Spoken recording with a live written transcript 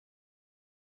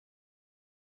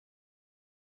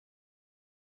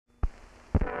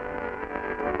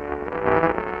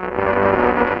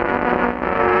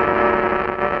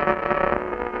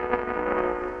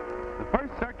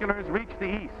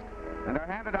are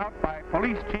handed out by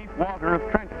Police Chief Walter of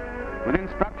Trenton with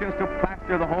instructions to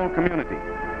plaster the whole community.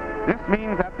 This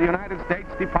means that the United States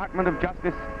Department of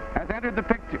Justice has entered the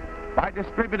picture by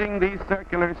distributing these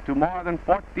circulars to more than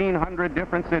 1,400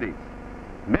 different cities.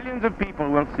 Millions of people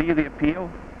will see the appeal,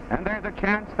 and there's a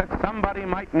chance that somebody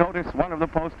might notice one of the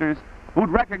posters who'd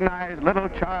recognize little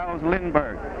Charles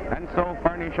Lindbergh and so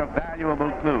furnish a valuable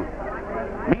clue.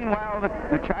 Meanwhile,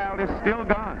 the child is still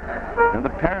gone, and the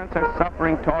parents are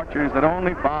suffering tortures that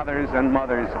only fathers and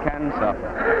mothers can suffer.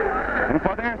 And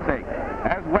for their sake,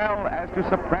 as well as to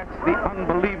suppress the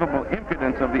unbelievable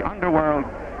impudence of the underworld,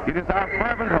 it is our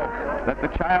fervent hope that the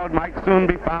child might soon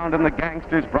be found and the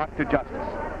gangsters brought to justice.